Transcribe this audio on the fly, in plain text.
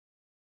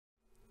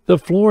The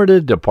Florida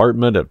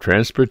Department of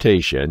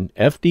Transportation,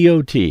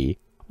 FDOT,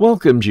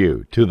 welcomes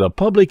you to the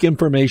Public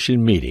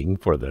Information Meeting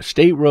for the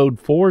State Road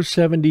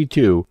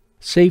 472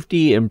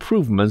 Safety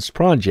Improvements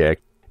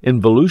Project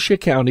in Volusia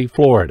County,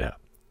 Florida.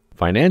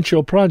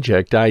 Financial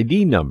Project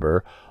ID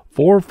number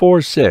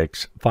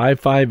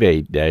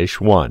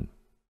 446558-1.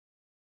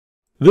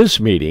 This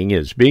meeting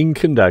is being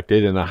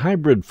conducted in a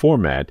hybrid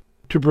format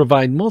to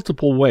provide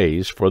multiple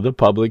ways for the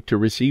public to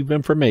receive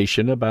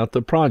information about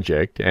the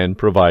project and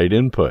provide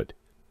input.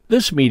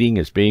 This meeting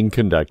is being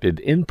conducted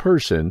in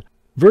person,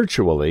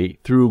 virtually,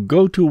 through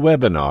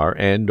GoToWebinar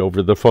and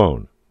over the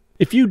phone.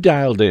 If you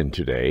dialed in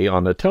today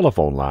on a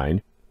telephone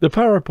line, the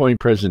PowerPoint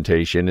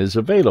presentation is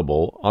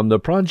available on the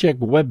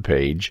project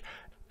webpage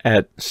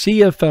at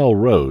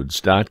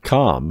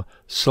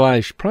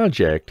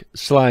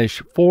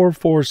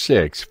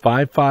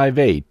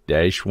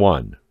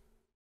cflroads.com/project/446558-1.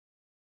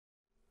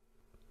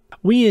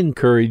 We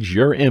encourage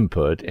your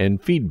input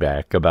and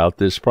feedback about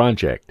this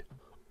project.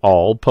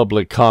 All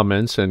public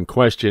comments and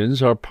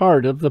questions are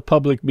part of the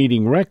public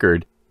meeting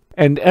record,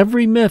 and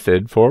every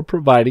method for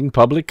providing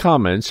public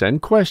comments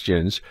and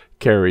questions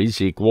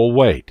carries equal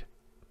weight.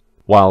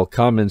 While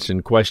comments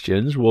and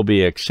questions will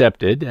be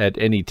accepted at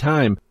any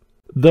time,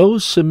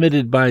 those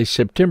submitted by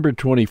September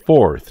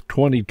 24,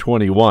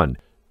 2021,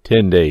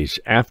 10 days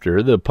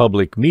after the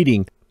public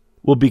meeting,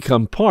 will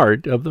become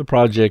part of the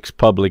project's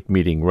public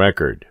meeting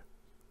record.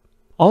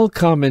 All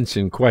comments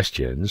and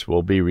questions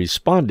will be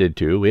responded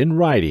to in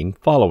writing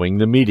following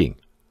the meeting.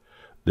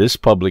 This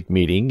public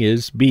meeting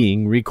is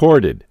being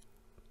recorded.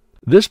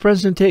 This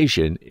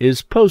presentation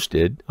is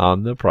posted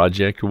on the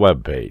project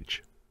webpage.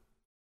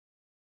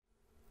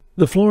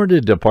 The Florida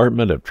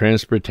Department of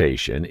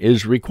Transportation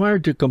is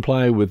required to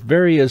comply with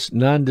various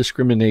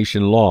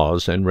non-discrimination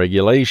laws and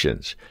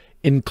regulations,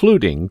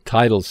 including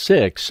Title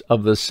VI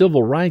of the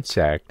Civil Rights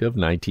Act of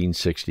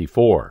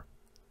 1964.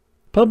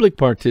 Public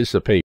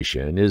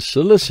participation is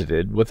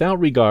solicited without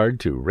regard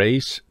to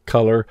race,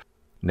 color,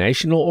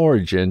 national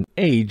origin,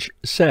 age,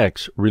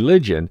 sex,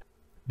 religion,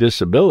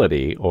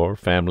 disability, or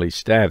family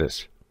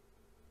status.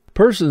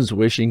 Persons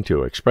wishing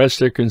to express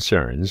their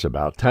concerns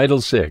about Title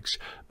VI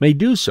may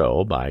do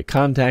so by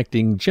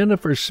contacting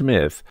Jennifer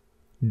Smith,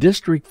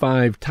 District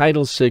 5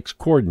 Title VI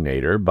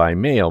Coordinator, by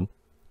mail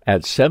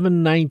at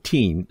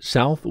 719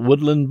 South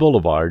Woodland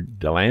Boulevard,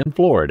 DeLand,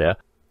 Florida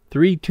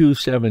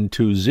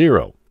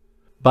 32720,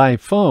 by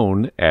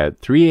phone at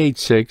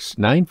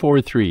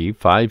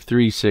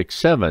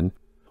 386-943-5367,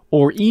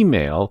 or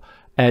email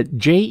at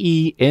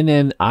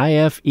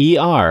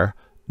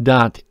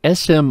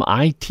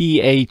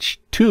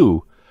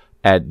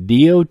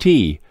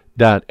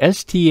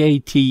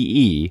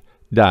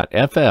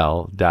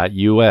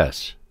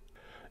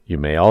You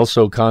may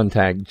also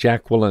contact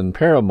Jacqueline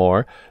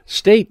Paramore,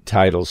 State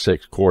Title VI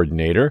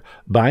Coordinator,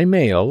 by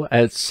mail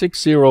at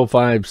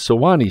 605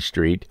 Sewanee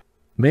Street,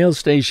 Mail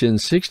Station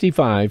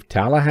 65,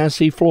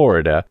 Tallahassee,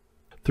 Florida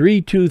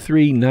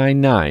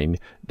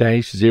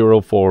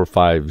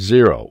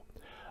 32399-0450,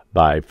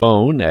 by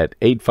phone at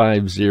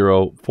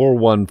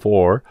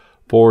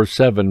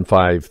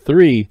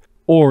 850-414-4753,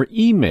 or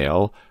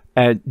email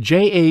at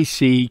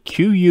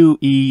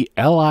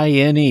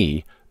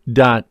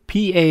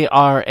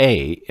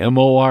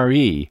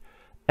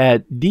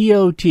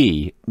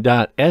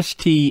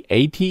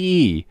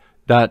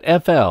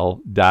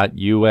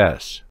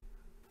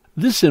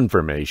This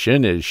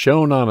information is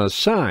shown on a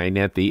sign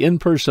at the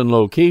in-person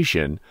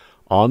location,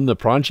 on the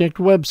project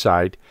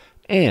website,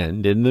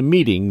 and in the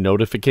meeting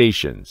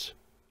notifications.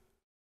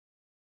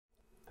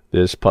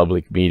 This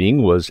public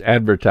meeting was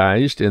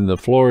advertised in the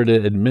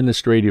Florida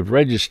Administrative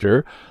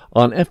Register,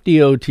 on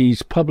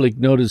FDOT's Public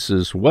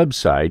Notices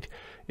website,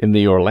 in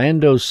the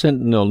Orlando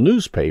Sentinel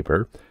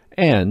newspaper,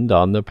 and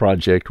on the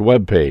project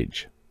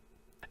webpage.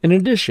 In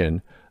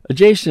addition,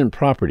 adjacent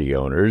property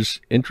owners,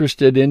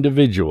 interested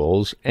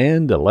individuals,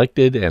 and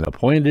elected and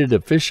appointed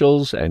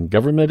officials and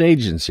government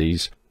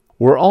agencies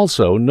were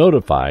also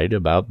notified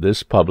about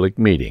this public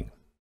meeting.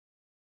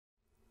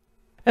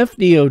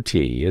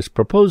 FDOT is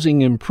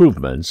proposing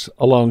improvements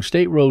along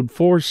State Road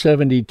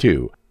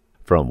 472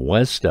 from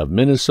west of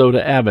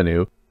Minnesota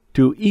Avenue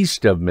to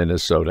east of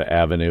Minnesota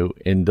Avenue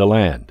in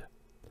DeLand.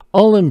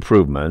 All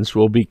improvements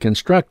will be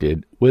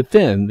constructed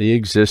within the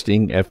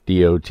existing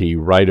FDOT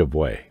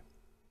right-of-way.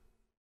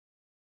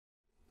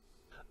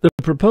 The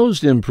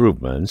proposed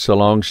improvements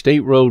along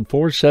State Road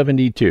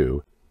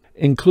 472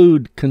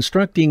 include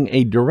constructing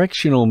a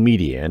directional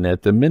median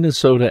at the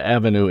Minnesota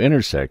Avenue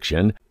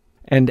intersection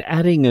and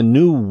adding a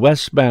new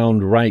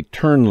westbound right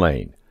turn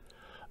lane.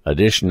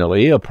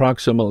 Additionally,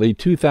 approximately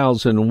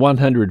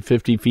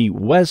 2,150 feet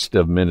west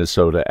of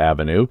Minnesota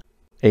Avenue,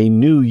 a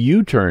new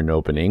U-turn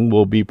opening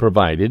will be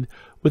provided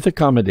with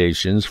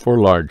accommodations for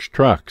large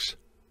trucks.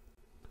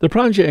 The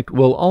project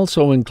will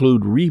also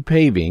include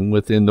repaving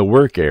within the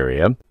work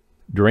area,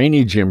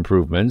 drainage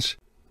improvements,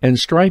 and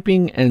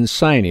striping and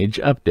signage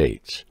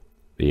updates.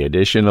 The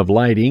addition of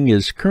lighting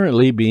is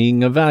currently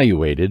being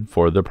evaluated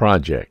for the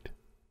project.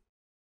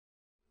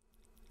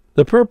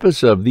 The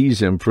purpose of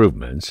these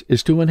improvements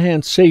is to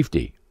enhance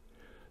safety.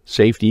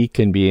 Safety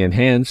can be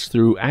enhanced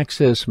through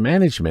access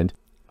management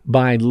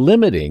by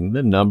limiting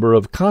the number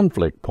of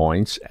conflict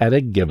points at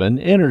a given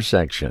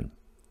intersection.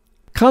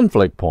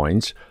 Conflict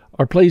points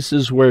are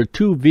places where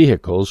two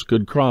vehicles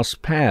could cross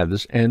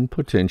paths and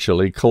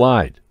potentially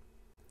collide.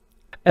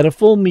 At a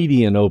full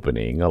median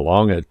opening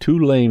along a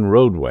two-lane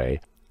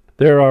roadway,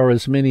 there are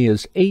as many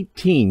as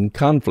 18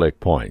 conflict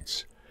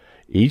points.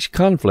 Each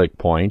conflict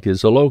point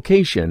is a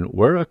location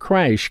where a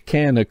crash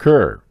can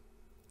occur.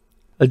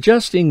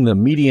 Adjusting the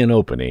median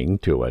opening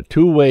to a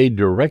two-way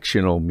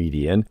directional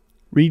median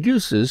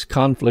reduces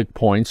conflict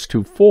points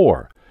to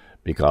 4,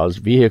 because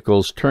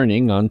vehicles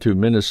turning onto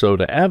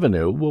Minnesota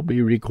Avenue will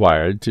be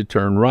required to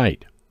turn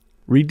right.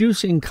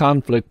 Reducing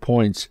conflict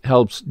points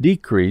helps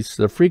decrease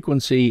the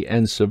frequency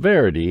and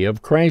severity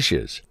of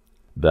crashes,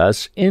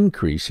 thus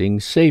increasing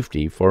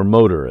safety for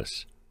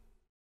motorists.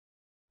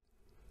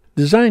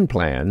 Design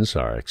plans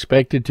are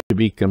expected to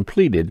be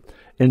completed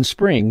in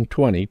spring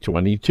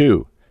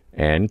 2022,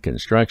 and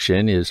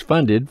construction is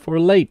funded for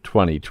late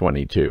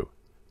 2022.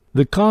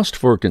 The cost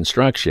for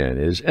construction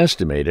is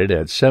estimated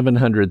at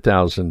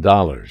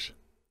 $700,000.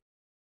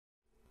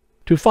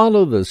 To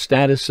follow the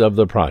status of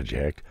the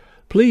project,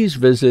 please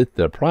visit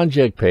the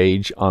project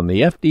page on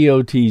the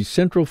FDOT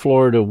Central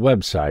Florida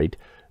website,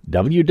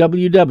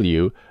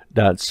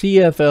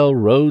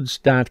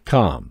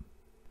 www.cflroads.com.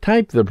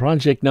 Type the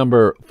project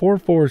number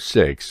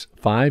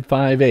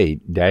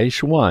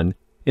 446558-1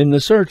 in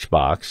the search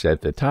box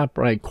at the top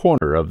right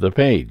corner of the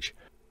page.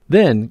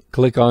 Then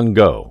click on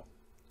Go.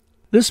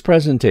 This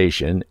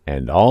presentation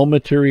and all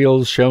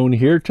materials shown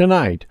here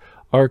tonight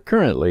are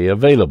currently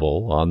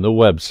available on the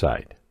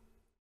website.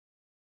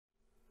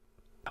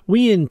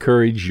 We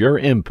encourage your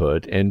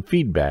input and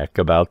feedback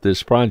about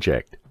this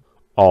project.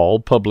 All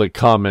public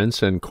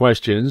comments and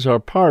questions are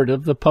part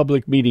of the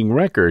public meeting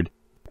record,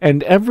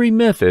 and every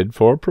method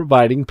for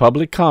providing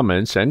public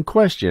comments and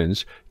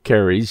questions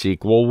carries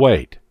equal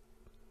weight.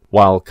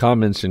 While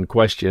comments and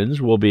questions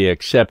will be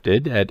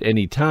accepted at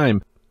any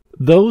time,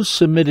 those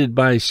submitted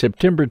by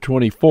September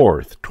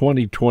 24,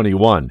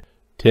 2021,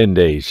 10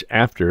 days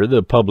after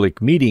the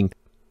public meeting,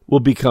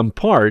 will become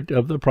part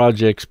of the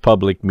project's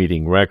public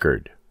meeting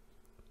record.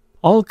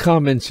 All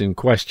comments and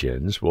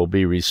questions will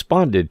be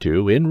responded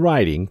to in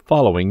writing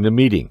following the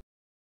meeting.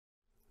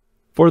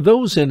 For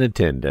those in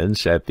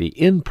attendance at the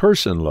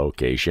in-person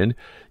location,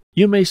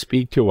 you may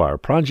speak to our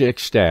project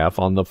staff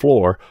on the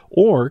floor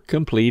or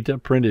complete a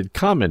printed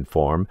comment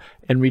form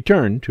and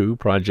return to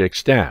project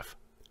staff.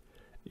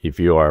 If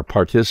you are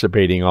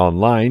participating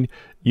online,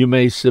 you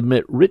may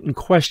submit written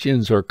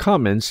questions or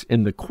comments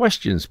in the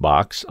questions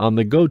box on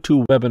the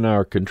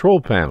GoToWebinar control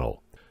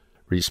panel.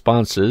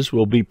 Responses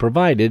will be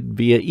provided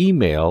via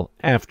email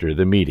after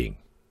the meeting.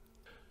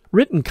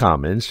 Written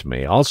comments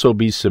may also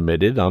be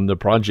submitted on the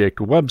project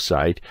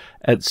website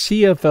at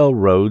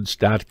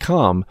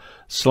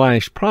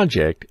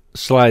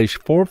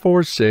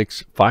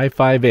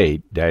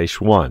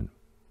cflroads.com/project/446558-1.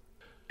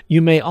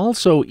 You may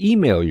also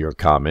email your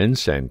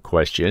comments and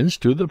questions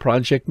to the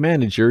project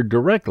manager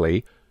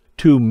directly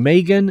to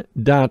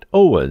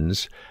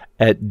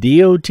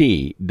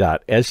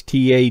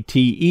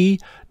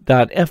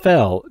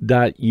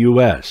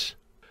megan.owens@dot.state.fl.us.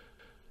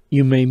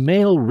 You may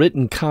mail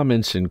written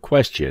comments and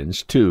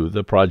questions to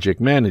the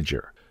project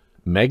manager,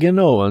 Megan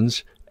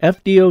Owens,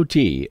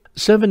 FDOT,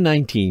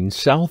 719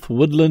 South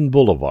Woodland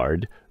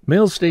Boulevard,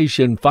 Mail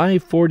Station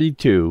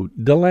 542,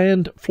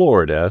 DeLand,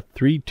 Florida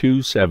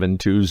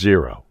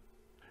 32720.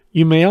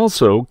 You may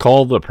also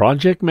call the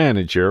project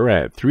manager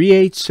at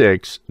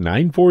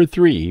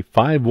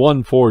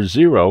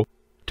 386-943-5140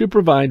 to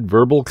provide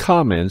verbal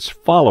comments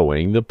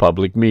following the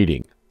public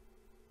meeting.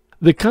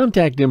 The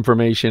contact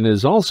information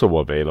is also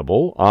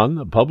available on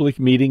the public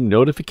meeting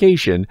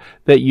notification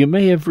that you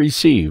may have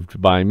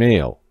received by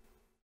mail.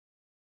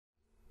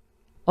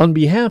 On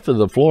behalf of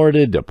the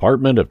Florida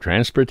Department of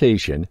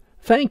Transportation,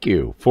 thank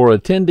you for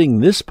attending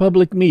this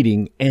public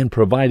meeting and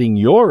providing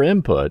your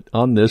input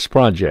on this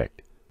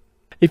project.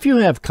 If you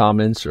have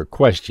comments or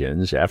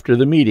questions after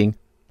the meeting,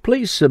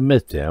 please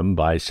submit them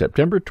by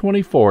September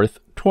 24,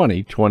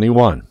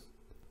 2021.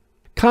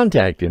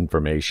 Contact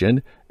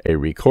information, a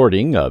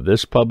recording of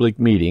this public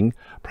meeting,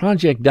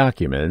 project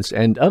documents,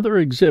 and other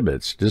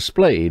exhibits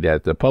displayed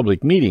at the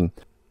public meeting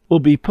will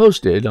be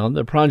posted on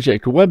the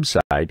project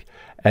website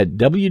at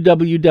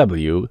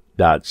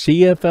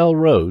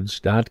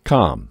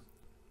www.cflroads.com.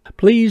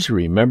 Please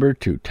remember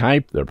to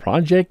type the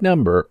project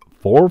number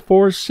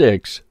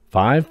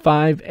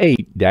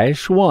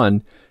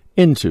 446558-1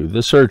 into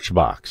the search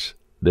box.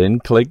 Then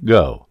click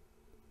Go.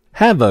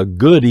 Have a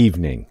good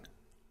evening.